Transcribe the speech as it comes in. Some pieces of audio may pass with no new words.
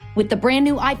With the brand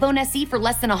new iPhone SE for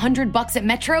less than $100 at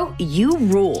Metro, you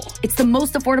rule. It's the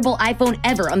most affordable iPhone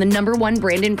ever on the #1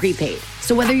 brand in prepaid.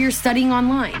 So whether you're studying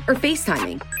online or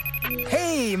FaceTiming.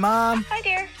 Hey, Mom. Hi,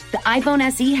 dear. The iPhone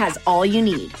SE has all you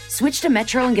need. Switch to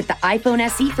Metro and get the iPhone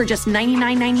SE for just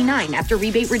 $99.99 after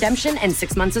rebate redemption and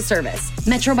 6 months of service.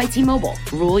 Metro by T-Mobile.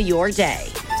 Rule your day.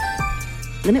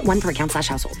 Limit 1 per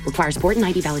account/household. Requires port and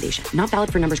ID validation. Not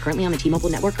valid for numbers currently on the T-Mobile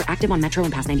network or active on Metro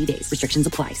in past 90 days. Restrictions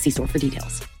apply. See store for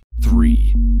details.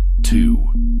 3, 2,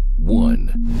 1.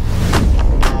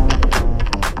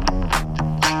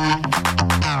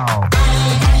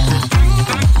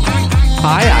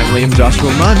 Hi, I'm Liam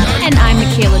Joshua Munn. And I'm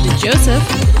Michaela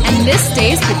DeJoseph, and this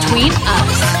stays between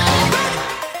us.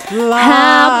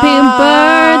 Happy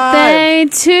birthday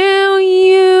to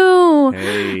you.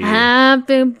 Hey.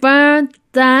 Happy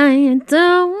birthday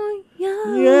to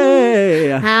you. Yay.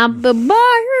 Happy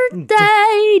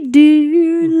birthday,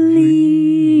 dear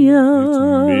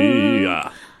Liam. Me.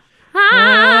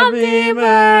 Happy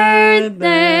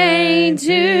birthday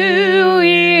to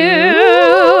you.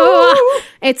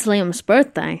 It's Liam's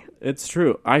birthday. It's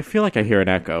true. I feel like I hear an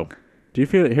echo. Do you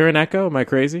hear an echo? Am I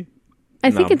crazy?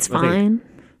 I think it's I think- fine.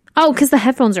 Oh, because the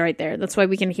headphones are right there. That's why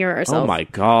we can hear ourselves. Oh my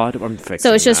god, I'm fixing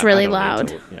So it's just that. really I don't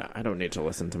loud. need to- I don't need to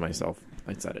listen to myself.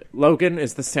 I said it. Logan,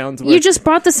 is the sounds You just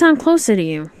brought the sound closer to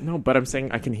you. No, but I'm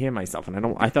saying I can hear myself,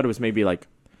 and I thought it was maybe like,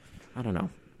 I don't know.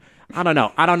 I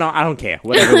don't care.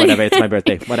 Whatever. It's my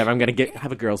birthday. Whatever. I'm gonna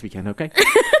have a girls' weekend. Okay.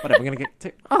 Whatever. I'm gonna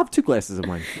I'll have 2 glasses of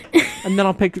wine, and then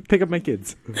I'll pick up my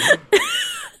kids.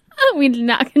 We do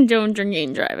not condone drinking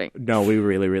and driving. No, we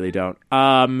really, really don't.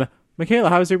 Michaela,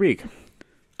 how was your week?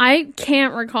 I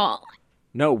can't recall.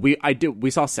 No, we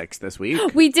saw 6 this week.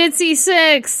 We did see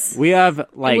 6. We have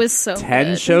like was so 10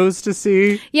 good. shows to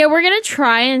see. Yeah, we're gonna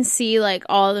try and see like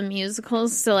all the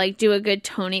musicals to like do a good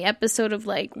Tony episode of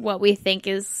like what we think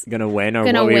is Gonna win or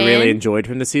Gonna what we really win. enjoyed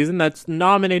from the season that's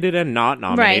nominated and not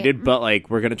nominated, but like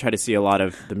we're gonna try to see a lot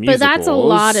of the but musicals. that's a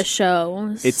lot of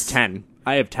shows. It's 10.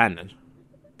 I have 10.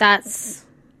 That's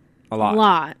A a lot.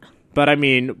 lot. But I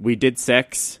mean, we did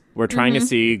 6. We're trying to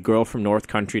see Girl from North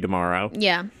Country tomorrow.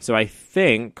 Yeah. So I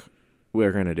think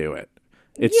we're going to do it.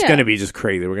 It's Yeah. going to be just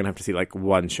crazy. We're going to have to see like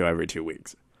one show every 2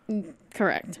 weeks.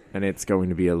 Correct. And it's going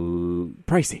to be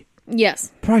pricey.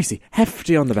 Yes. Pricey.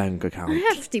 Hefty on the bank account.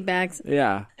 Hefty bags.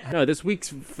 Yeah. No, this week's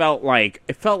felt like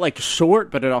short,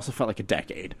 but it also felt like a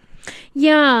decade.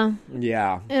 Yeah.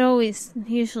 Yeah. It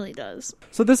usually does.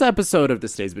 So this episode of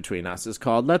This Stays Between Us is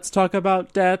called Let's Talk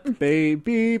About Death,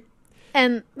 Baby.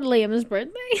 And Liam's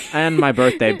birthday. And my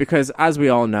birthday, because as we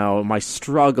all know, my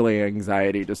struggling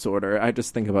anxiety disorder, I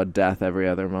just think about death every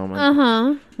other moment.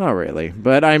 Uh-huh. Not really,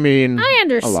 but I mean, I a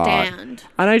understand. lot.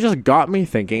 And I just got me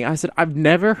thinking, I said, I've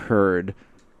never heard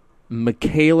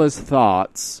Michaela's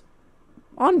thoughts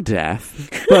on death,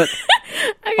 but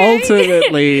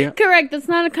ultimately, Correct. That's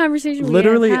not a conversation we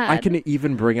literally, have had. I can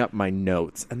even bring up my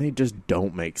notes, and they just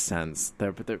don't make sense.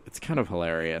 It's kind of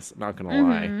hilarious, not gonna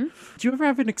lie. Did you ever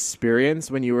have an experience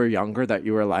when you were younger that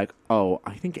you were like, oh,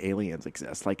 I think aliens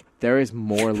exist? Like, there is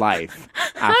more life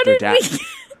after death.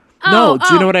 No,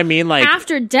 do you know what I mean? Like,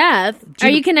 After death? Do Are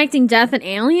you- you connecting death and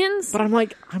aliens? but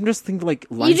I'm just thinking, like,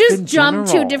 life You just in jumped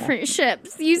general. 2 different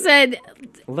ships. You said,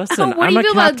 Listen, what do I'm you a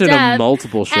feel about captain death? of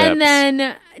multiple ships. And then,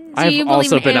 do you I've believe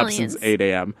also in been aliens? up since 8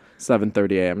 a.m.,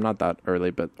 7:30 a.m. Not that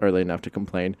early, but early enough to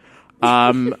complain.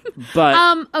 But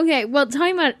Okay, well,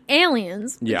 talking about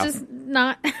aliens, Yeah. just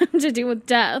not to do with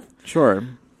death. sure.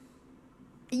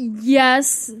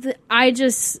 Yes,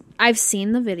 I've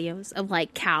seen the videos of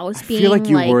like cows I being feel like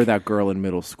you like, were that girl in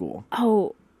middle school.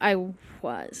 Oh, I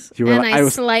was. You were and like- I, I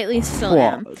was- slightly still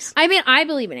am. was. I mean, I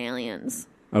believe in aliens.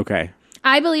 Okay.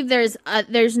 I believe there's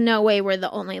no way we're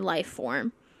the only life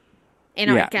form in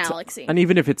our galaxy. And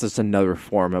even if it's just another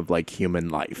form of like human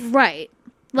life. Right.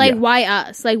 Like, Yeah. why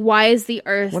us? Like, why is the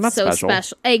Earth We're not so special.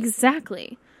 special?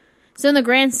 Exactly. So in the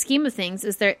grand scheme of things,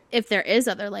 if there is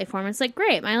other life form, it's like,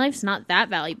 great, my life's not that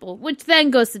valuable, which then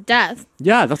goes to death.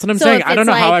 Yeah, that's what I'm So saying. if I don't it's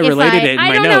know how I like, if related it in I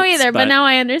my don't notes. know either, but now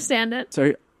I understand it.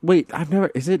 So, wait,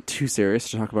 is it too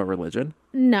serious to talk about religion?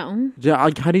 No. Yeah,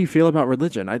 like, how do you feel about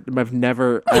religion? I've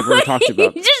never ever talked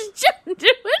about. You just jumped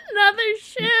to another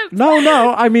ship.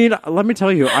 No. I mean, let me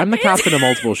tell you, I'm the captain of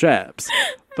multiple ships,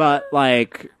 but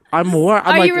like, I'm Are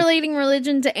like you relating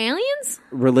religion to aliens?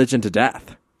 religion to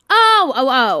death.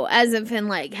 Oh, as if in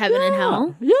like heaven and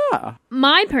hell. Yeah.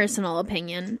 My personal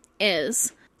opinion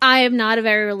is I am not a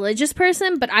very religious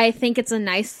person, but I think it's a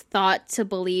nice thought to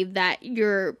believe that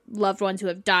your loved ones who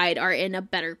have died are in a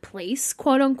better place,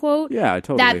 quote unquote. Yeah,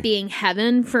 totally. That being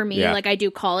heaven for me, Yeah. like I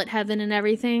do call it heaven and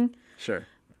everything. Sure.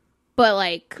 But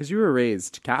like, Because you were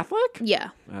raised Catholic? yeah.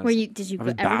 Did you I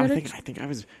was ever go I to? think I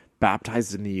was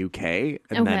baptized in the UK,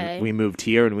 and Okay. then we moved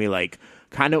here, and we like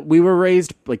we were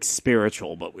raised like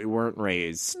spiritual, but we weren't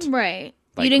raised. Right.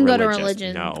 Like, You didn't go to religious,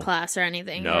 religion no. class or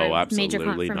anything. No, or major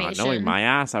absolutely not. confirmation. Knowing my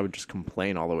ass, I would just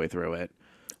complain all the way through it.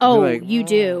 Oh, like, you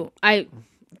do.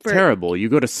 Terrible. You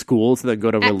go to school to then go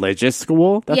to religious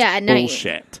school? That's at night.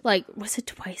 bullshit. Like, was it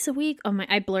twice a week? Oh my!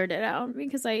 I blurred it out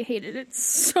because I hated it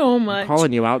so much.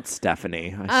 Calling you out,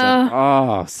 Stephanie. I said,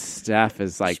 "Oh, Steph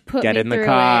is like, Put get me in the through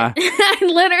car, it. I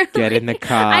literally get in the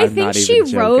car." I I'm think not she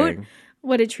even wrote. joking.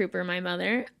 What a trooper, my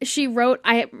mother. She wrote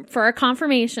for a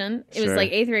confirmation. It was Sure.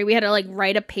 like 8th grade. We had to like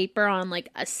write a paper on like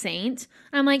a saint.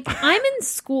 I'm like, I'm in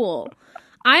school.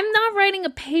 I'm not writing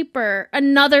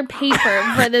another paper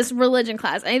for this religion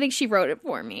class. I think she wrote it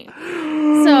for me.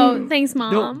 So thanks,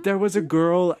 Mom. No, there was a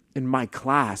girl in my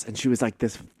class, and she was like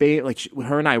this.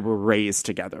 Her and I were raised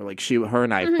together. Like her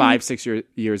and I, Mm-hmm. 5-6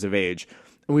 years of age,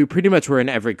 and we pretty much were in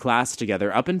every class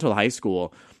together up until high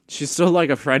school. She's still like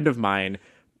a friend of mine,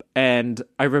 and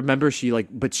I remember she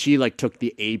took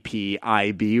the AP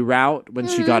IB route when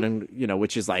she got in,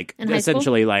 which is like In high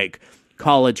essentially like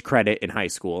college credit in high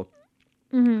school.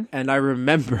 Mm-hmm. And I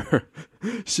remember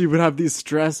she would have these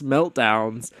stress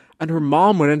meltdowns, and her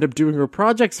mom would end up doing her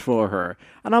projects for her.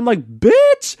 And I'm like,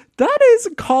 bitch, that is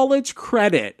college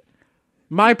credit.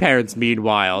 My parents,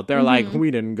 meanwhile, they're like, we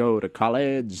didn't go to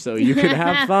college, so you can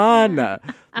have fun.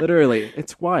 Literally,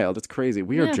 it's wild. It's crazy.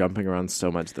 We are jumping around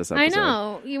so much this episode. I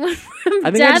know. You went from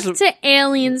I think I death just- to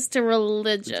aliens to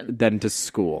religion. Then to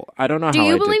school. I don't know Do how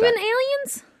you I believe did in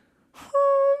aliens?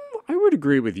 I would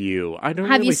agree with you. I don't.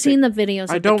 Have really you seen think- the videos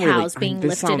I of the don't really- cows I mean, being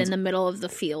this lifted sounds- in the middle of the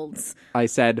fields? I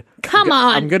said, Come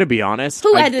on. I'm going to be honest.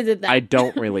 Who I- edited that? I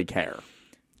don't really care.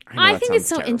 know I that think it's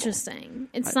so sounds terrible. interesting.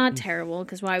 It's not terrible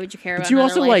because why would you care about? But you another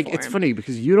also life like form? it's funny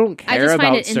because you don't I care just find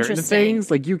about it certain interesting.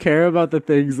 things. Like you care about the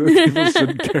things that people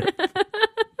shouldn't care.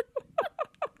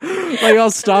 Like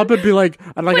I'll stop and be like,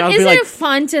 and like But I'll isn't be like, it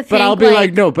fun to think? but I'll be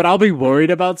like, no, but I'll be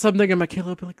worried about something, and Michaela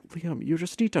will be like, Liam, you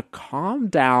just need to calm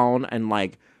down and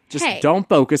like just Hey. don't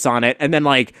focus on it. And then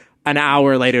like an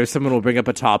hour later, someone will bring up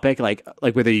a topic like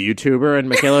with a YouTuber, and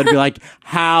Michaela would be like,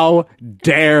 "How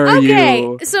dare Okay,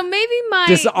 you?" so maybe my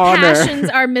Dishonor. passions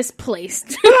are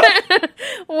misplaced.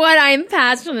 What I'm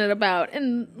passionate about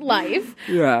in life,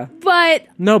 Yeah. but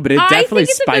No, but it I definitely think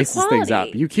it's a good spices things up.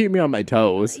 quality. You keep me on my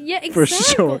toes. yeah, exactly. For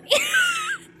sure.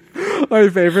 My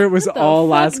favorite was The all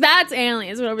fuck? last. That's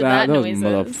aliens. Whatever that those noise is.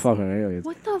 motherfucking aliens.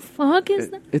 What the fuck is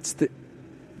that? It's the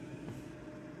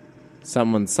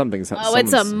something's Oh,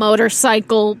 it's a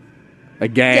motorcycle a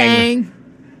gang. gang.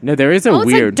 No, there is a Oh, it's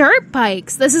weird. like dirt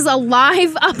bikes. This is a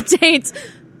live update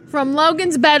from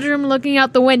Logan's bedroom looking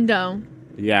out the window.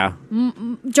 Yeah,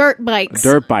 Dirt bikes.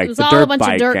 Dirt bike, It was the all dirt a bunch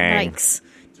bike of dirt gang. bikes.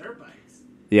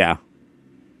 yeah.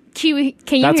 Can you That's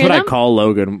hear what them? I call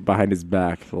Logan behind his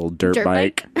back. A little dirt, Dirt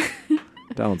bike. bike.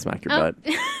 Don't smack your Oh.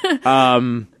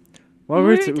 butt. What were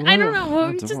we I don't know. What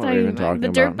were we just what talking even about? talking The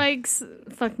dirt about? bikes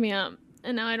fucked me up.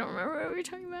 And now I don't remember what we were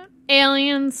talking about.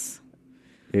 Aliens.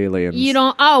 Aliens. You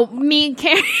don't. Oh, me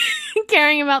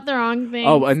caring about the wrong thing.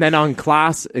 Oh, and then in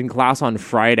class on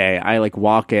Friday, I like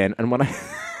walk in, and when I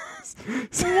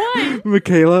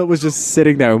Michaela was just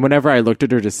sitting there, and whenever I looked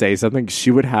at her to say something,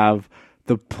 she would have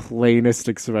the plainest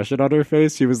expression on her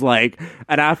face. She was like,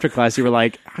 and after class, you were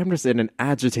like, "I'm just in an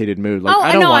agitated mood." Like, Oh,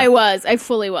 I don't want. I was. I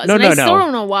fully was. No, and no, I still no.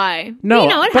 don't know why. No, you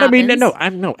know, it but happens. I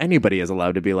mean, no. Anybody is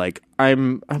allowed to be like, I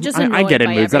Just get annoyed in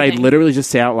by moods that I everything. literally just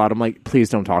say out loud. I'm like, please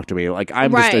don't talk to me. Like,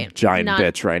 I'm just a Right. giant Not-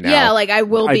 bitch right now. Yeah, like I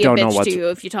will I be a don't know bitch what's- to you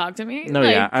if you talk to me. No,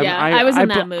 Like, yeah, I was in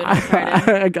that mood on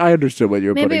Friday. I understood what you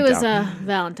were Maybe it putting was down.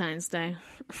 Valentine's Day.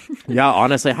 Yeah,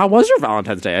 honestly, how was your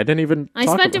Valentine's Day? I didn't even. I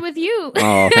talk spent it about- with you.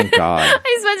 Oh, thank God.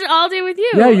 I spent it all day with you.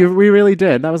 Yeah, we really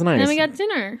did. That was nice. And then we got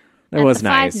dinner. It at was the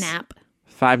nice. 5 nap.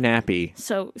 5 nappy,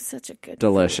 So such a good.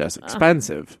 delicious,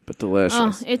 expensive but Oh,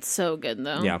 delicious. it's so good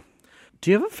though. Yeah.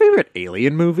 Do you have a favorite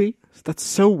alien movie? That's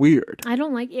so weird. I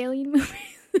don't like alien movies.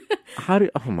 How do?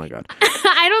 Oh my God.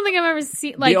 I don't think I've ever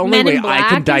seen like the only Men way in Black I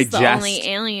can is digest the only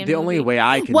alien. the only movie. way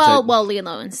I can. Well,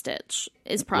 Lilo and Stitch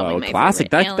is probably my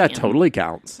classic. favorite That alien. totally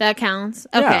counts. That counts.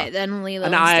 Yeah. Okay, then Lilo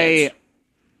And and Stitch.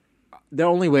 the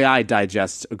only way I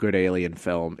digest a good alien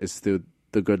film is through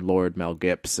the good Lord Mel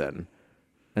Gibson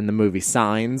and the movie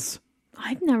Signs.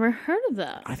 I've never heard of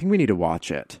that. I think we need to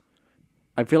watch it.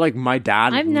 I feel like my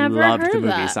dad I've never loved heard the of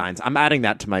movie that. Signs. I'm adding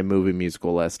that to my movie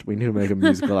musical list. We need to make a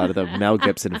musical out of the Mel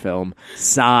Gibson film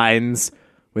Signs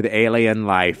with alien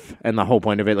life. And the whole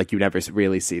point of it, like you never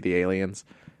really see the aliens.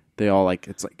 They all like,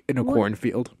 it's like in a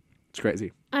cornfield. It's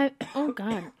crazy. Oh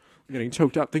God. I'm getting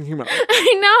choked up thinking about it.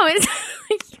 I know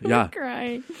Yeah.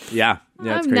 Crying. Yeah.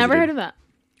 Yeah. I've never heard of that.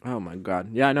 Oh my god.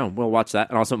 Yeah, I know. We'll watch that.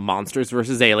 And also Monsters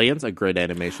vs. Aliens, a great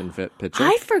animation picture.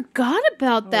 I forgot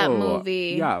about that Oh,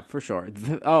 movie. Yeah, for sure.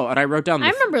 Oh, and I wrote down. I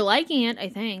remember liking it. I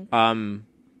think.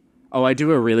 Oh, I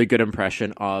do a really good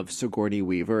impression of Sigourney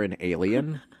Weaver in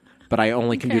Alien, but I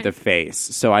only can do Okay. the face,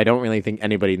 so I don't really think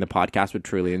anybody in the podcast would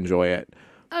truly enjoy it.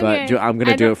 Okay. But I'm going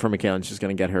to I do don't- it for Michaela, and she's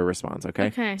going to get her response. Okay.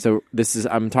 Okay. So this is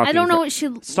I'm talking. I don't know for- what she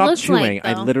Stop looks chewing! like,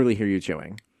 I though. literally hear you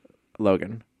chewing,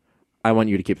 Logan. I want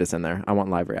you to keep this in there. I want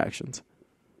live reactions.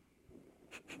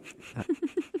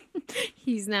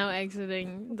 He's now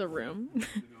exiting the room.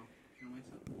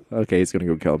 Okay, he's gonna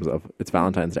go kill himself. It's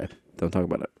Valentine's Day. Don't talk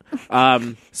about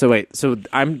it. So wait. So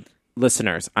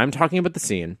listeners. I'm talking about the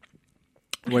scene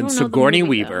when don't know the Sigourney movie,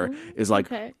 Weaver though. is like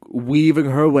Okay. weaving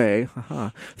her way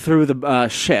through the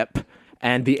ship,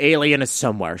 and the alien is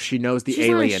somewhere. She knows the She's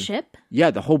on a alien. ship?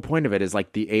 Yeah, the whole point of it is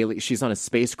like the alien. She's on a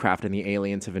spacecraft, and the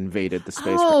aliens have invaded the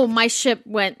spacecraft. Oh, my ship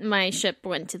went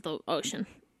to the ocean.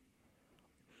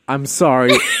 I'm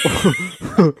sorry.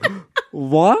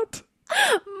 What?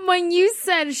 When you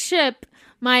said ship,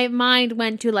 my mind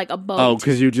went to like a boat. Oh,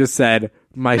 because you just said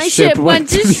my My ship went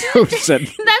to the ship. ocean.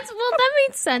 That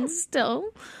made sense still.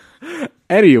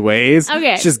 Anyways,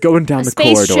 Okay. she's going down the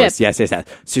spaceship. corridors. Yes.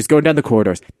 She's going down the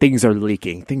corridors. Things are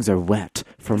leaking. Things are wet.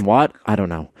 From what? I don't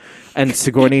know. And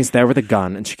Sigourney's there with a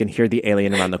gun, and she can hear the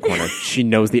alien around the corner. She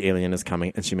knows the alien is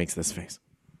coming, and she makes this face.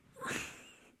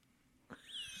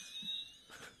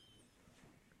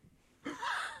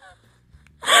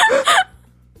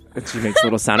 And she makes a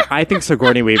little sound. I think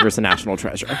Sigourney Weaver's a national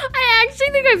treasure. I actually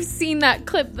think I've seen that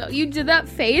clip though. You did that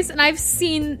face, and I've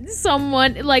seen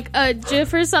someone like a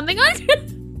GIF or something on.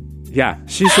 Yeah,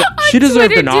 she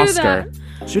deserved Twitter an do Oscar.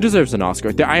 She deserves an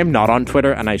Oscar. I am not on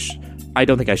Twitter, and I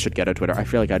don't think I should get a Twitter. I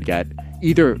feel like I'd get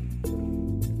either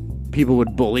people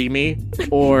would bully me,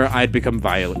 or I'd become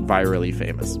virally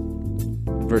famous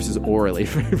versus orally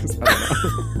famous.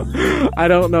 I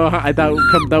don't know how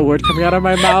that word coming out of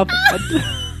my mouth.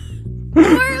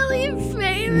 Orally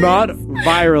famous. Not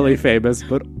virally famous,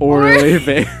 but orally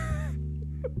famous.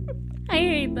 I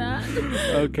hate that.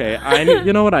 Okay,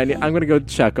 you know what I need? I'm gonna go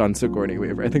check on Sigourney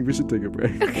Weaver. I think we should take a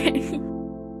break. Okay.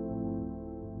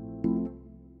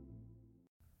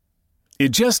 It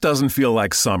just doesn't feel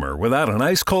like summer without an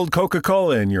ice-cold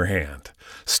Coca-Cola in your hand.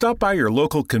 Stop by your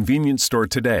local convenience store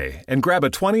today and grab a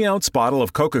 20-ounce bottle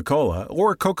of Coca-Cola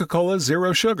or Coca-Cola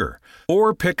Zero Sugar.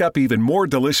 Or pick up even more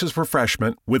delicious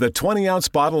refreshment with a 20-ounce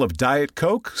bottle of Diet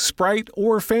Coke, Sprite,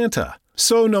 or Fanta.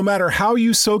 So no matter how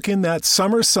you soak in that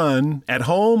summer sun, at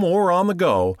home or on the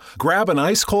go, grab an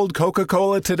ice-cold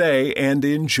Coca-Cola today and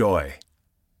enjoy.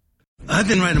 I've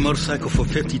been riding a motorcycle for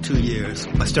 52 years.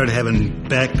 I started having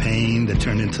back pain that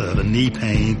turned into the knee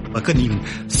pain. I couldn't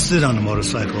even sit on the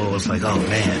motorcycle. I was like, oh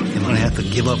man, am I going to have to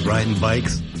give up riding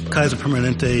bikes? Kaiser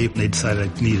Permanente, they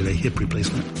decided I needed a hip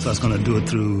replacement. So I was going to do it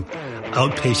through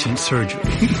outpatient surgery.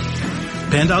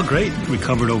 Panned out great.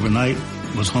 Recovered overnight.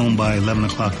 Was home by 11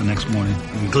 o'clock the next morning.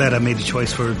 I'm glad I made the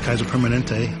choice for Kaiser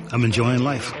Permanente. I'm enjoying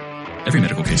life. Every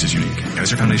medical case is unique.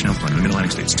 Kaiser Foundation Health Plan in the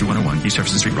Mid-Atlantic States, 2101 East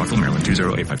Jefferson Street, Rockville, Maryland,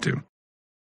 20852.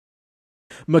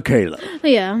 Michaela,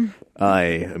 Yeah. I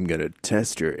am gonna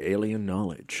test your alien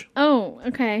knowledge. Oh,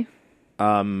 okay.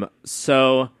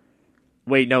 So,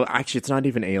 wait, no, actually, it's not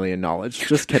even alien knowledge.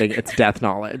 Just kidding. It's death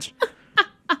knowledge.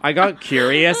 I got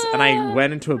curious, and I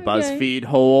went into a BuzzFeed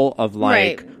hole of,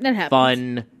 like, Right, that happens.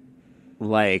 fun,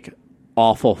 like,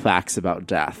 awful facts about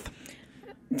death.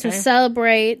 To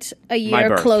celebrate a year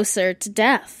birth. closer to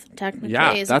death, technically.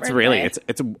 Yeah, is a that's really, birthday.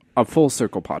 it's a full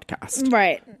circle podcast.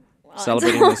 Right.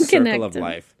 Celebrating all the circle of connected.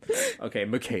 life. Okay,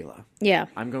 Michaela. Yeah.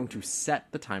 I'm going to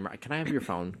set the timer. Can I have your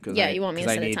phone? Yeah, you want me to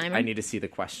set a timer? I need to see the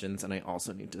questions, and I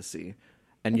also need to see.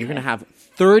 And you're going to have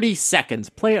 30 seconds.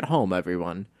 Play at home,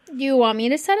 everyone. You want me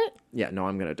to set it? Yeah, no,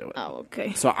 I'm going to do it. Oh,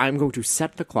 okay. So I'm going to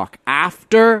set the clock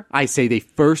after I say the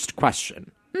first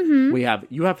question. Mm-hmm.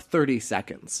 You have 30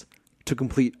 seconds to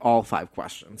complete all 5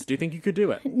 questions. Do you think you could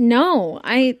do it? No,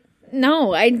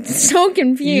 I'm so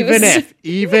confused.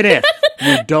 Even if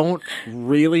you don't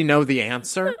really know the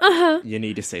answer, you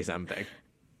need to say something.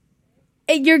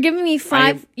 You're giving me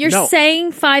 5. You're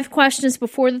saying 5 questions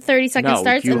before the 30 seconds No,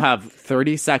 starts? you have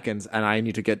 30 seconds, and I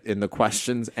need to get in the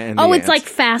questions and Oh, the it's like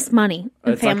answer. Fast Money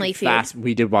and It's like Family Feud. fast.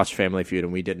 We did watch Family Feud,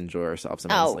 and we did enjoy ourselves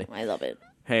Oh, immensely. I love it.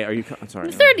 Hey, are you? I'm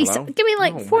sorry. 30 Hello? give me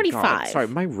like Oh my 45. God. Sorry,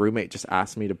 my roommate just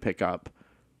asked me to pick up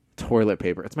toilet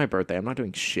paper. It's my birthday. I'm not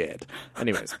doing shit.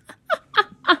 Anyways,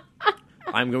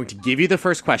 I'm going to give you the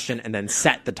first question and then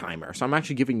set the timer. So I'm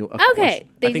actually giving you a question.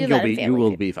 They I think do that in you Family will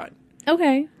Feud. be fine.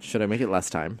 Okay. Should I make it less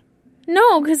time?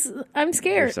 No, because I'm You're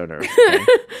scared. so nervous. Okay.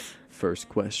 first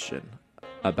question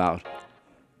about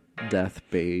death,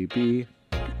 baby.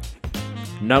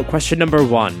 No, question number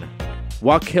 1.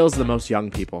 What kills the most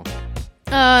young people?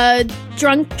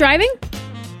 Drunk driving?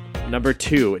 Number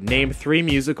 2, name 3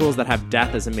 musicals that have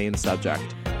death as a main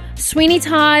subject. Sweeney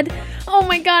Todd. Oh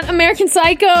my god, American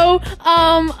Psycho.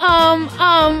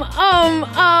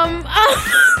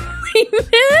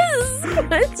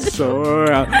 So,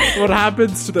 what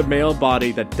happens to the male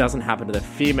body that doesn't happen to the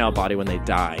female body when they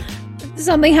die?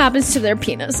 Something happens to their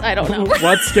penis. I don't know.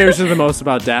 What scares you the most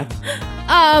about death?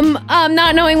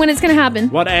 Not knowing when it's gonna happen.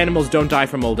 What animals don't die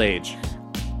from old age?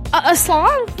 A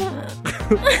sloth?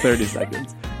 30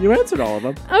 seconds. You answered all of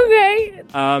them. Okay.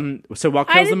 So what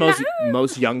kills the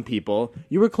most young people?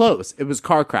 You were close. It was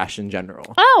car crash in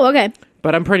general. Oh, okay.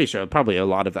 But I'm pretty sure probably a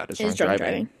lot of that is drunk drunk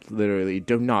driving. Literally,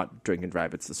 do not drink and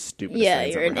drive. It's the stupidest Yeah,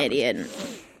 thing you're an idiot.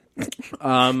 Put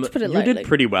it You lightly. did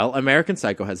pretty well. American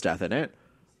Psycho has death in it.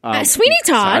 Sweeney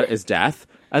Todd Is death.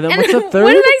 And then what's the third?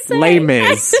 What did I say? Les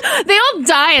Mis. They all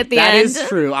die at the That end. is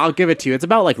true. I'll give it to you. It's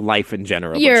about like life in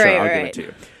general. You're but sure, right, I'll right. give it to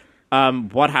you.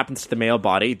 What happens to the male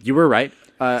body? You were right.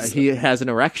 He has an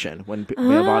erection when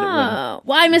male body. Oh.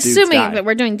 Well, I'm dudes assuming die. that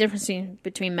we're doing difference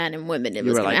between men and women. It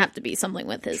was were going to like- have to be something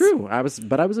with his. True. I was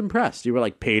impressed. You were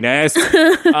like penis.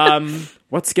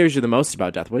 What scares you the most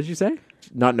about death? What did you say?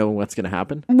 Not knowing what's going to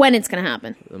happen. When it's going to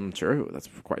happen. True. That's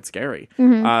quite scary.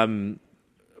 Mm-hmm.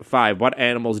 5. What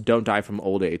animals don't die from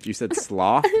old age? You said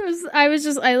sloth,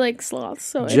 I like sloths.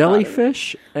 So I thought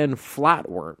jellyfish, and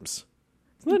flatworms.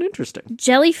 Isn't that interesting?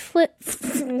 Jellyfish.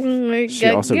 She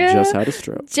also just had a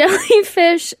stroke.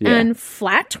 Jellyfish Yeah. and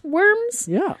flatworms?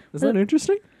 Yeah. Isn't that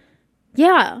interesting?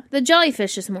 Yeah, the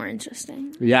jellyfish is more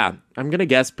interesting. Yeah. I'm going to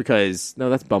guess because...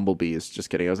 No, that's bumblebees. Just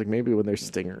kidding. I was like, maybe when they're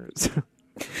stingers.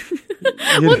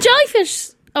 Well,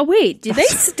 jellyfish... Oh, wait, do they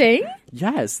sting?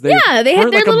 Yes. Yeah, they had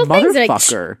hurt their like little a things that, like,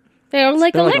 motherfucker. They're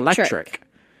like They're electric.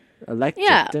 Electric.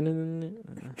 Yeah. I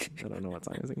don't know what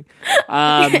song I'm singing.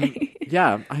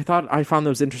 Yeah, I found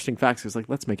those interesting facts. I was like,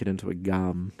 let's make it into a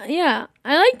gum. Yeah,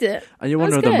 I liked it. And you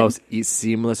want to know That the was most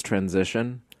seamless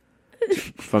transition?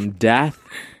 From death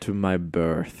to my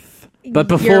birth. But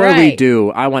before we right.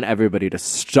 do, I want everybody to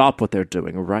stop what they're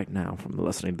doing right now from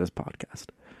listening to this podcast.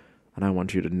 And I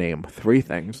want you to name 3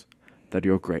 things that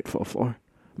you're grateful for.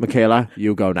 Michaela,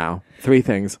 you go now. 3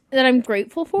 things. That I'm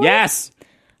grateful for? Yes!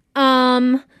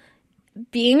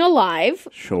 Being alive.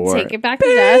 Sure. Take it back to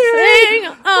death.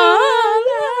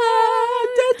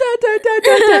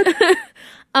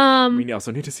 We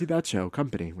also need to see that show.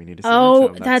 Company. We need to see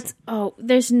that show.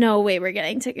 There's no way we're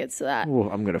getting tickets to that. Oh,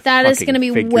 I'm gonna. That is going to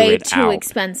be way too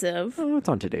expensive. Oh, it's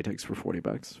on Today Takes for $40,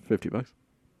 $50.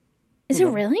 Is it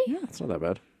really? Yeah, it's not that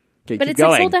bad. Okay, But keep it's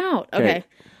going. like sold out. Okay.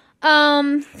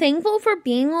 Thankful for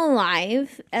being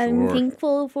alive. I'm Sure.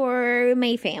 thankful for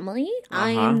my family.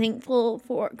 I am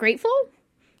grateful.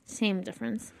 Same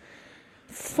difference.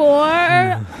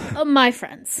 For my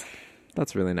friends.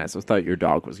 That's really nice. I thought your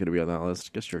dog was going to be on that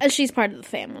list. Guess She's part of the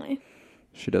family.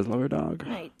 she does love her dog.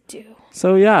 I do.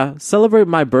 So yeah, celebrate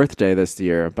my birthday this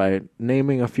year by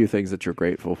naming a few things that you're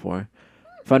grateful for.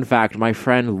 Fun fact, my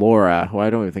friend Laura, who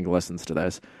I don't even think listens to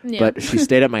this, but she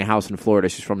stayed at my house in Florida.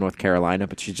 She's from North Carolina,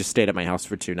 but she just stayed at my house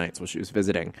for 2 nights while she was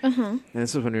visiting. And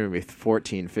this was when we were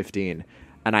 14, 15.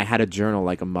 And I had a journal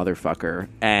like a motherfucker.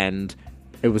 And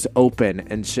it was open.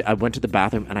 And I went to the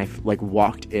bathroom and I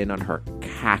walked in on her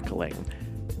cackling.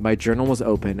 My journal was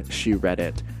open. She read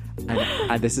it.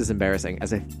 And this is embarrassing.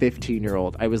 As a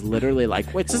 15-year-old, I was literally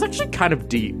like, wait, this is actually kind of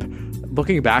deep.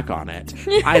 Looking back on it,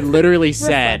 I literally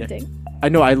said... Reflecting.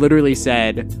 I literally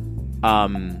said,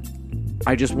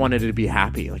 I just wanted to be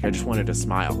happy. Like, I just wanted to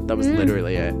smile. That was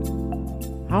literally it.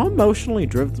 How emotionally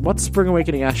driven? What spring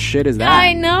awakening ass shit is that?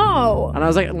 I know. And I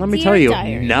was like, let me Dear tell you,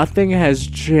 diary. nothing has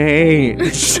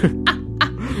changed.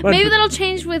 Maybe that'll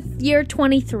change with year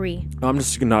 23. I'm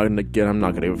just not gonna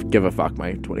give a fuck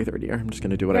my 23rd year. I'm just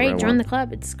gonna do whatever I Great, want. join the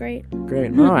club. It's great.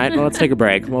 Great. All right. Well, let's take a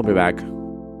break. We'll be back.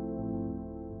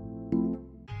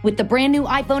 With the brand new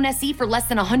iPhone SE for less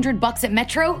than $100 at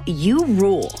Metro, you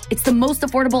rule. It's the most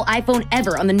affordable iPhone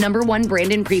ever on the #1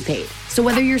 brand in prepaid. So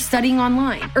whether you're studying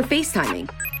online or FaceTiming,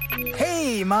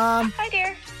 Hey, Mom. Hi,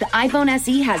 dear. The iPhone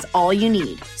SE has all you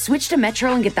need. Switch to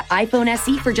Metro and get the iPhone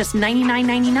SE for just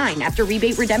 $99.99 after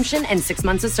rebate redemption and 6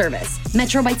 months of service.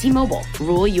 Metro by T-Mobile.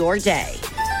 Rule your day.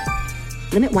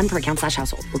 Limit 1 per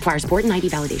account/household. Requires port and ID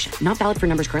validation. Not valid for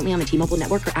numbers currently on the T-Mobile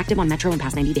network or active on Metro in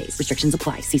past 90 days. Restrictions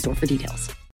apply. See store for details.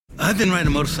 I've been riding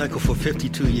a motorcycle for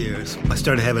 52 years. I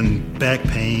started having back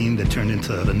pain that turned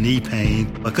into a knee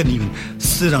pain. I couldn't even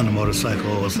sit on the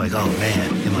motorcycle. It was like, oh man,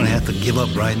 am I going to have to give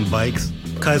up riding bikes?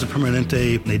 Kaiser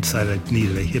Permanente, they decided I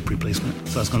needed a hip replacement,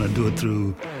 so I was going to do it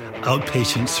through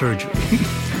outpatient surgery.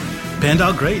 Panned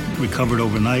out great. Recovered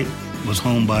overnight. Was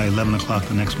home by 11 o'clock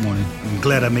the next morning. I'm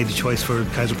glad I made the choice for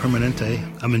Kaiser Permanente.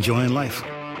 I'm enjoying life.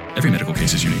 Every medical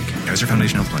case is unique. Kaiser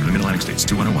Foundation Health Plan of the Mid-Atlantic States,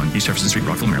 2101 East Jefferson Street,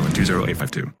 Rockville, Maryland,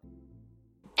 20852.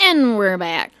 And we're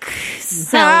back.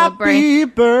 Celebrate.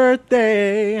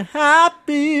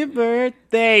 Happy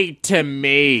birthday to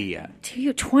me. To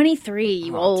you, 23,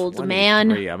 you old man.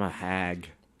 23, I'm a hag.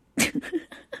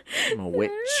 I'm a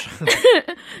witch.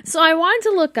 So I wanted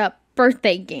to look up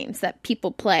birthday games that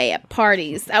people play at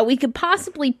parties that we could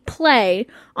possibly play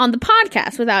on the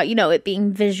podcast without, it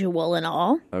being visual and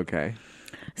all. Okay.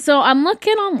 So I'm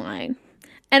looking online,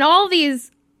 and all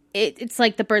these, it's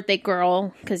like the birthday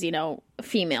girl, because,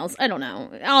 females, I don't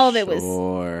know. All of it was.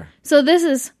 Sure. So this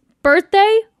is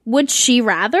birthday, would she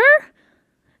rather?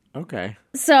 Okay.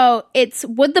 So it's,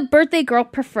 would the birthday girl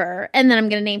prefer? And then I'm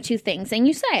going to name two things, and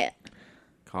you say it.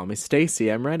 Call me Stacy.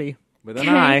 I'm ready. With an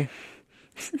Okay. I.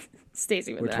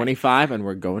 Stacy with We're an I. 25 and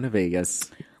we're going to Vegas.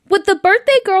 Would the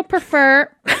birthday girl prefer?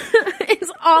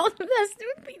 Is all of this?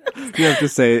 You have to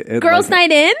say it Girls' like-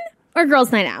 night in or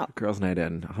girls' night out? Girls' night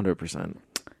in, 100%.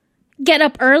 Get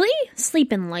up early,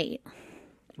 sleeping late.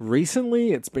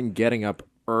 Recently, it's been getting up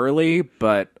early,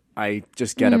 but I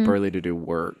just get up early to do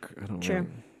work. I don't True. know.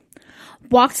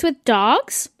 Walks with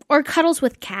dogs or cuddles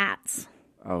with cats?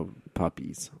 Oh,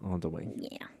 puppies all the way.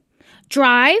 Yeah.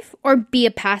 Drive or be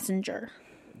a passenger?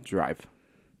 Drive.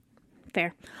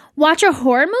 Fair. Watch a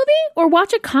horror movie or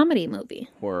watch a comedy movie?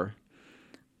 Horror.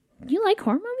 You like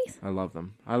horror movies? I love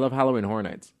them. I love Halloween Horror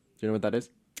Nights. Do you know what that is?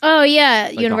 Oh, yeah.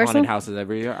 Like the Universal? haunted houses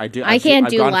every year. I do. I can't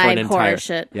I've do gone for an live horror entire-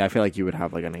 shit. Yeah, I feel like you would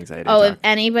have like an anxiety Oh, if attack.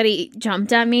 anybody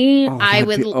jumped at me, I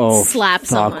would slap fuck,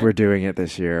 someone. we're doing it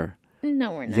this year.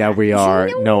 No, we're not. Yeah, we are.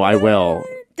 No, I will.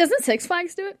 Doesn't Six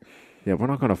Flags do it? Yeah, we're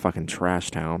not going to fucking trash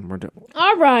town. We're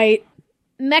All right.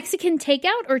 Mexican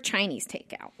takeout or Chinese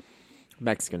takeout?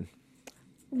 Mexican.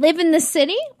 Live in the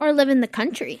city or live in the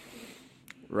country?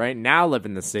 Right now, live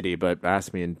in the city, but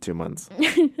ask me in 2 months.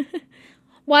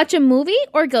 Watch a movie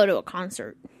or go to a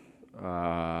concert?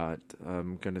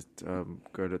 I'm gonna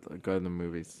go to the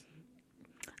movies.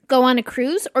 Go on a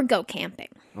cruise or go camping?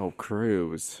 Oh,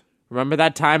 cruise! Remember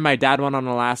that time my dad went on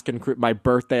my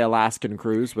birthday Alaskan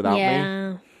cruise without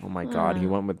me? Oh my god, he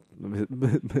went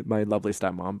with my lovely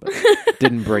stepmom, but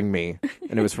didn't bring me,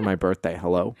 and it was for my birthday.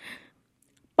 Hello,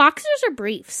 Boxers or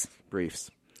briefs? briefs,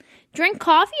 Drink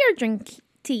coffee or drink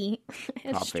tea? I had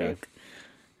a coffee, stroke.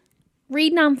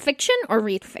 Read nonfiction or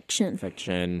read fiction?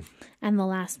 fiction. And the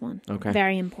last one. Okay.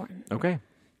 Very important. Okay,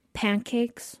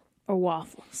 Pancakes or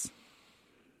waffles?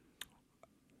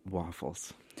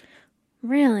 waffles.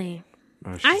 Really?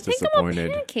 Oh, she's I think I'm a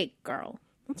disappointed. pancake girl.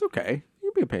 That's okay.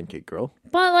 You be a pancake girl.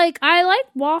 But, I like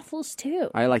waffles, too.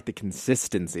 I like the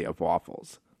consistency of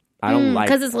waffles. I don't like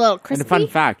Because it's a little crispy. And a fun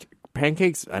fact,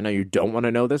 pancakes, I know you don't want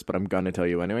to know this, but I'm going to tell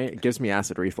you anyway. It gives me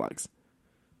acid reflux.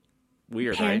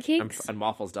 Weird, Pancakes? right? And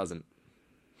waffles doesn't.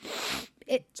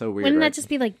 It- So weird, Wouldn't right? that just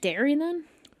be like dairy then?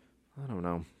 I don't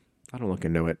know. I don't look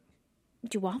into it.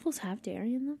 Do waffles have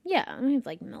dairy in them? Yeah, I have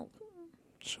like milk.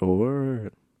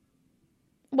 Sure.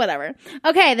 Whatever.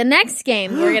 Okay, the next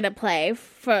game we're going to play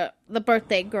for the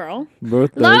birthday girl.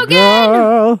 Birthday Logan!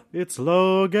 girl. It's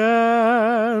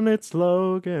Logan. It's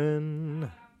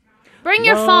Logan. Bring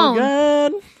your phone,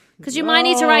 Logan. because you might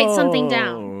need to write something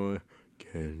down.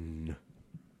 Logan.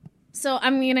 So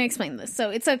I'm going to explain this. So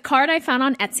it's a card I found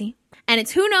on Etsy, and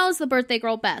it's who knows the birthday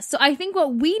girl best. So I think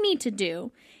what we need to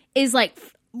do is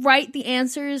write the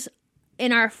answers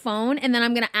in our phone, and then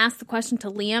I'm going to ask the question to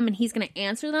Liam, and he's going to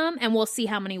answer them, and we'll see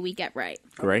how many we get right.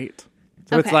 Great.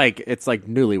 So Okay. it's like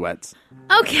newlyweds.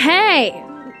 Okay.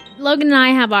 Logan and I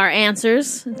have our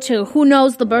answers to who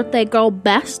knows the birthday girl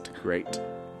best. Great.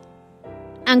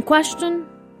 And question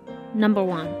number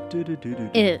 1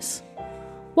 is,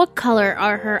 what color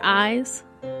are her eyes?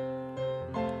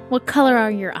 What color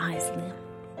are your eyes, Liam?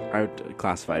 I would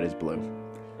classify it as blue.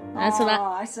 That's what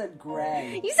I said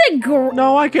gray. You said gray.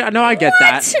 No, I get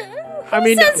that. Who I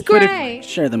mean, says but if- gray?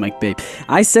 Share the mic, babe.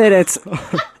 I said it's.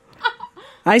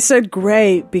 I said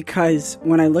gray because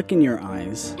when I look in your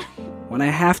eyes, when I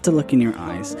have to look in your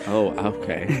eyes, Oh,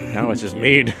 okay. Now it's just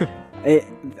mean.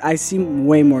 I see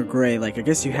way more gray. Like I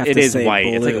guess you have It to is say white.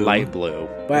 blue. It's like light blue.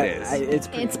 But it is. it's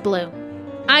It's blue.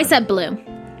 I said blue.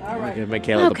 Give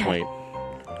Michaela Okay. the point.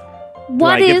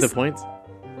 What Do I is? give the points?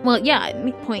 Well, yeah,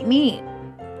 point me.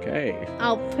 Okay.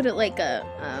 I'll put it like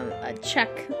a check,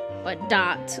 a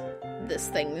dot, this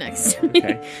thing next to me.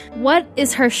 Okay. What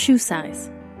is her shoe size?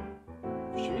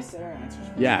 Should we say our answers?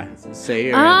 Yeah. Say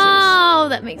your answers. Oh,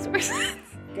 that makes more sense.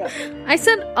 I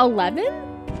said 11?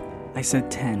 I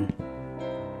said 10.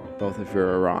 Both of you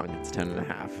are wrong. It's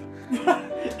 10.5.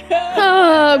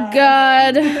 Oh,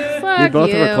 God. Fuck You both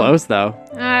you. were close, though.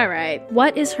 All right.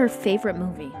 What is her favorite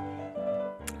movie?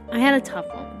 I had a tough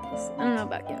one with this. I don't know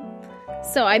about you.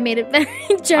 So I made it very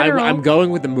general. I'm going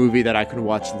with the movie that I could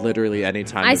watch literally any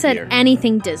time I of said year.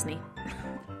 anything Disney.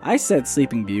 I said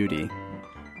Sleeping Beauty.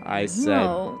 I said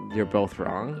No. you're both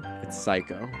wrong. It's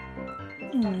Psycho.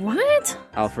 What?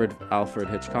 Alfred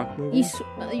Hitchcock movie.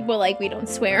 Well, like, we don't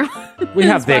swear. We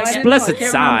have the fine. explicit I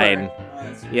can't sign.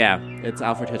 remember. Yeah, it's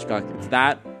Alfred Hitchcock. It's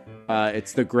that.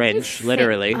 It's The Grinch,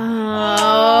 literally.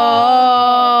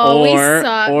 Oh, we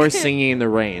suck. or Singing in the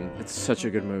Rain. It's such a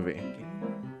good movie.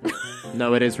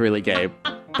 No, it is really gay.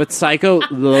 But Psycho,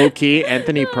 low key,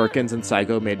 Anthony Perkins in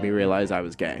Psycho made me realize I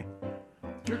was gay.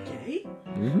 You're gay?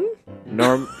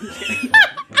 Norm.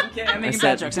 Okay, I'm making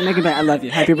said- bad jokes. I'm making bad. I love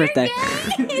you. Happy birthday.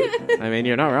 I mean,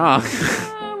 you're not wrong.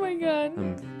 Oh my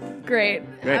god. Great.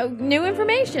 Great. New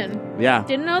information. Yeah.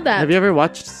 Didn't know that. Have you ever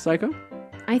watched Psycho?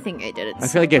 I think I did it. I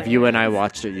feel like if you and I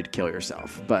watched it, you'd kill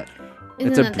yourself. But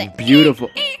it's Isn't a it the- beautiful.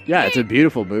 Yeah, it's a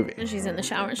beautiful movie. And she's in the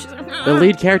shower and she's like, The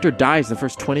lead character dies the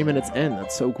first 20 minutes in.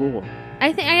 That's so cool.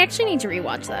 I think I actually need to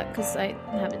rewatch that because I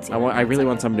haven't seen it. I really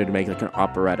want somebody to make like an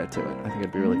operetta to it. I think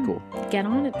it'd be really cool. Get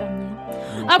on it, Bentley.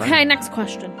 That's Okay, fine. next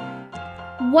question.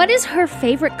 What is her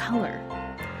favorite color?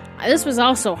 This was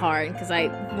also hard because I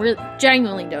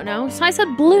genuinely don't know. So I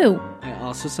said blue. I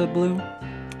also said blue.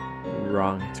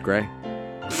 Wrong. It's gray.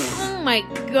 Oh my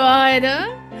god.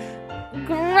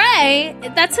 Gray?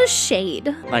 That's a shade.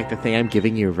 Like the thing I'm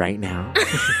giving you right now.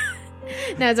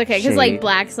 No, it's okay because like Shade.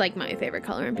 black's like my favorite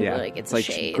color and people Yeah, are like it's like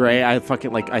a shade. gray. I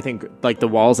fucking like. I think like the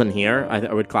walls in here.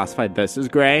 I would classify this as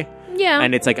gray, Yeah.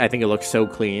 and it's like I think it looks so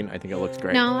clean. I think it looks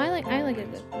great. No, I like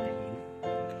it good.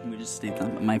 We just state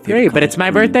that my favorite. Great, but color it's is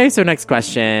my green. birthday, so next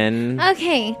question.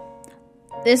 Okay.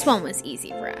 This one was easy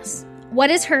for us. What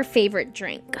is her favorite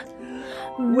drink?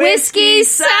 Whiskey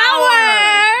sour!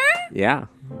 Yeah,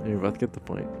 you both get the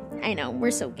point. I know,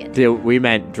 we're so good. We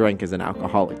meant drink as an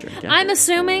alcoholic drink. Yeah. I'm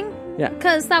assuming, Yeah.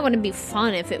 because that wouldn't be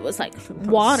fun if it was like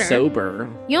water. Sober.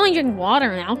 You only drink water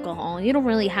and alcohol. You don't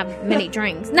really have many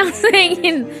drinks.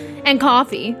 Nothing and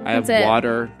coffee. I have That's it.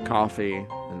 water, coffee,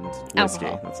 and whiskey.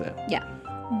 Alcohol. That's it. Yeah.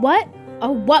 What?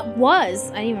 Oh, what was?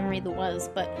 I didn't even read the was,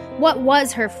 but what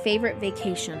was her favorite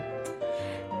vacation?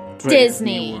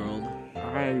 Disney. World.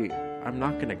 I'm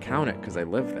not gonna count it because I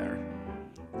live there.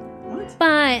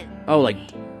 But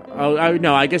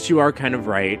No, I guess you are kind of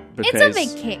right because it's a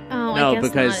vacation. Oh, no, I guess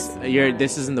because not. It's not.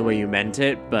 this isn't the way you meant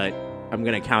it, but I'm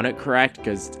gonna count it correct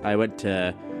because I did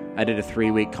a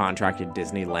 3-week contract in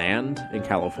Disneyland in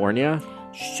California.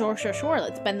 Sure.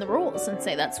 Let's bend the rules and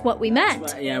say that's what we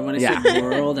meant. Yeah, when I Yeah. said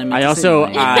world, I meant I to also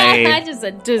say land. I just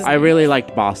said Disney. I really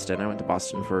liked Boston. I went to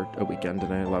Boston for a weekend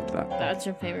and I loved that. That's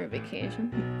your favorite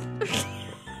vacation?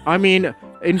 I mean,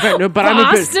 in fact, no, but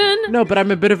Boston?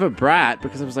 I'm a bit of a brat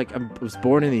because I was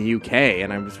born in the UK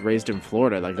and I was raised in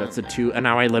Florida. Like that's and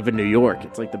now I live in New York.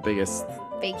 It's like the biggest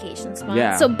Vacation spot.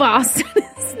 Yeah. So Boston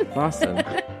is... Boston.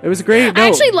 It was great. No, I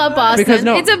actually love Boston. because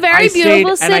It's a very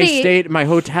beautiful And I city. stayed. My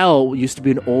hotel used to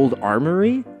be an old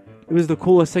armory. It was the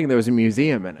coolest thing. There was a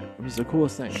museum in it. It was the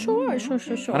coolest thing. Sure.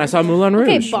 And I saw Moulin Rouge.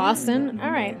 Okay, Boston. All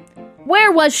right.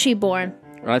 Where was she born?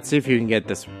 Let's see if you can get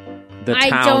this. The I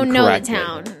town don't know correctly. the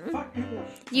town.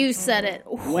 You said it.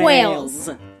 Wales. Wales.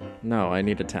 No, I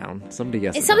need a town. Somebody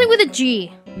guess. It's it something now. with a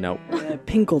G. No.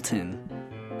 Pinkleton.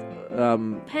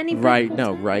 Penny. Right. Pickleton?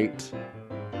 No. Right.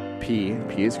 P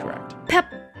is correct.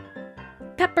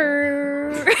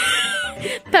 Pepper.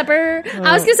 Pepper.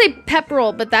 I was gonna say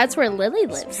Pepperell, but that's where Lily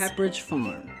lives. Pepperidge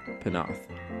Farm. Penarth.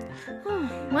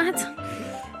 What?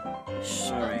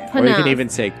 All right. Or you Penarth. can even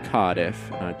say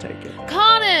Cardiff, and I'd take it.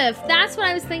 Cardiff. That's what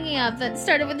I was thinking of. That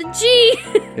started with a G.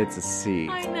 It's a C.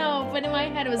 I know, but in my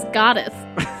head it was Goddess.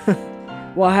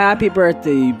 Well, happy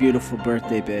birthday, you beautiful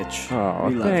birthday bitch. Oh,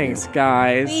 We love thanks, you.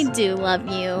 guys. We do love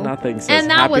you. Nothing says And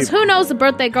that happy- was Who Knows the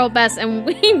Birthday Girl Best, and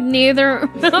we neither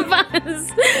of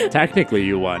us. Technically,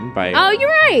 you won by Oh, you're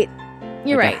right.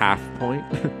 You're like right. a half point.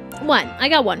 One. I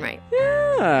got one right.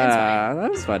 Yeah, that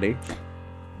was funny.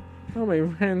 Oh, my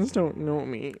friends don't know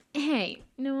me. Hey,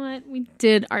 you know what? We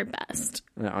did our best.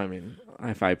 No, I mean,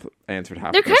 if I answered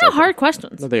half, They're kind of hard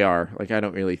questions. No, they are. Like, I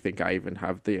don't really think I even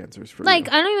have the answers for Like,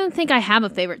 you. I don't even think I have a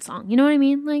favorite song. You know what I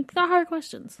mean? Like, they're hard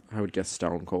questions. I would guess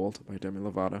Stone Cold by Demi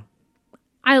Lovato.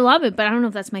 I love it, but I don't know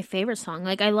if that's my favorite song.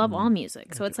 Like, I love all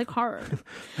music, so it's like hard.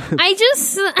 I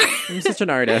just, I'm such an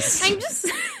artist. I'm just.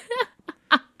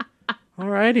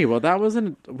 Alrighty, well, that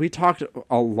wasn't. We talked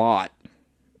a lot.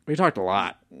 We talked a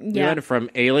lot. We Yeah. went from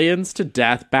Aliens to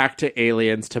Death, back to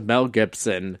Aliens, to Mel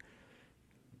Gibson,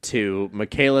 to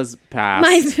Michaela's past,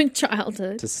 My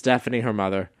childhood. to Stephanie, her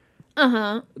mother.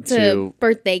 To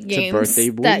birthday games birthday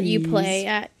that you boys. play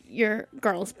at your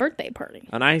girl's birthday party.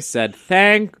 And I said,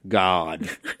 thank God.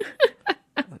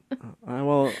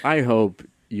 I hope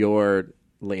your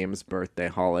Liam's birthday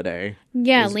holiday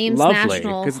Yeah, is Liam's lovely,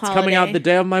 national because it's coming out holiday. the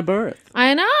day of my birth.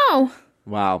 I know.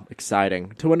 Wow,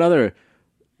 exciting. To another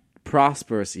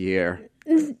prosperous year.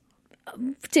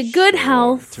 To good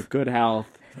health. To good health.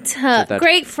 To that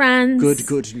great friends.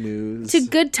 Good news. To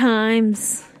good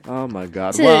times. Oh my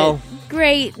God. To Well,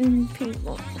 great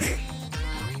people.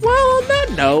 on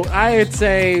that note, I'd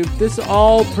say this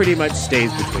all pretty much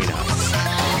stays between us.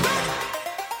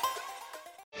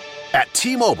 At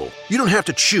T-Mobile, you don't have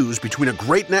to choose between a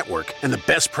great network and the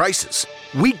best prices.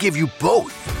 We give you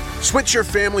both. Switch your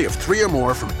family of 3 or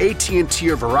more from AT&T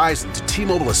or Verizon to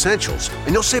T-Mobile Essentials,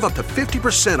 and you'll save up to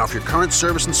 50% off your current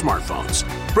service and smartphones.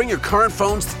 Bring your current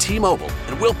phones to T-Mobile,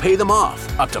 and we'll pay them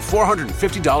off, up to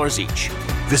 $450 each.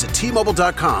 Visit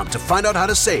T-Mobile.com to find out how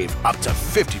to save up to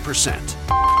 50%.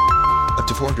 Up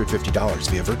to $450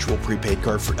 via virtual prepaid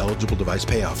card for eligible device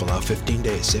payoff. Allow 15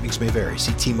 days. Savings may vary.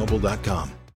 See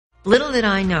T-Mobile.com. Little did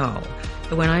I know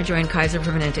that when I joined Kaiser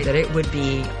Permanente that it would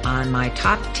be on my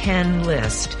top 10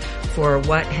 list for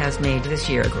what has made this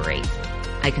year great.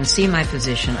 I can see my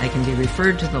physician. I can be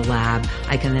referred to the lab.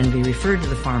 I can then be referred to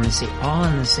the pharmacy, all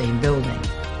in the same building.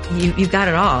 You've got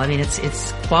it all. I mean,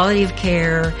 it's quality of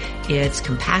care, it's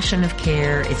compassion of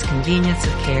care, it's convenience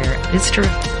of care. It's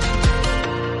terrific.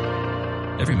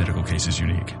 Every medical case is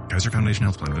unique. Kaiser Foundation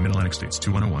Health Plan of the Mid-Atlantic States,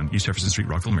 2101 East Jefferson Street,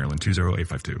 Rockville, Maryland,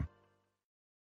 20852.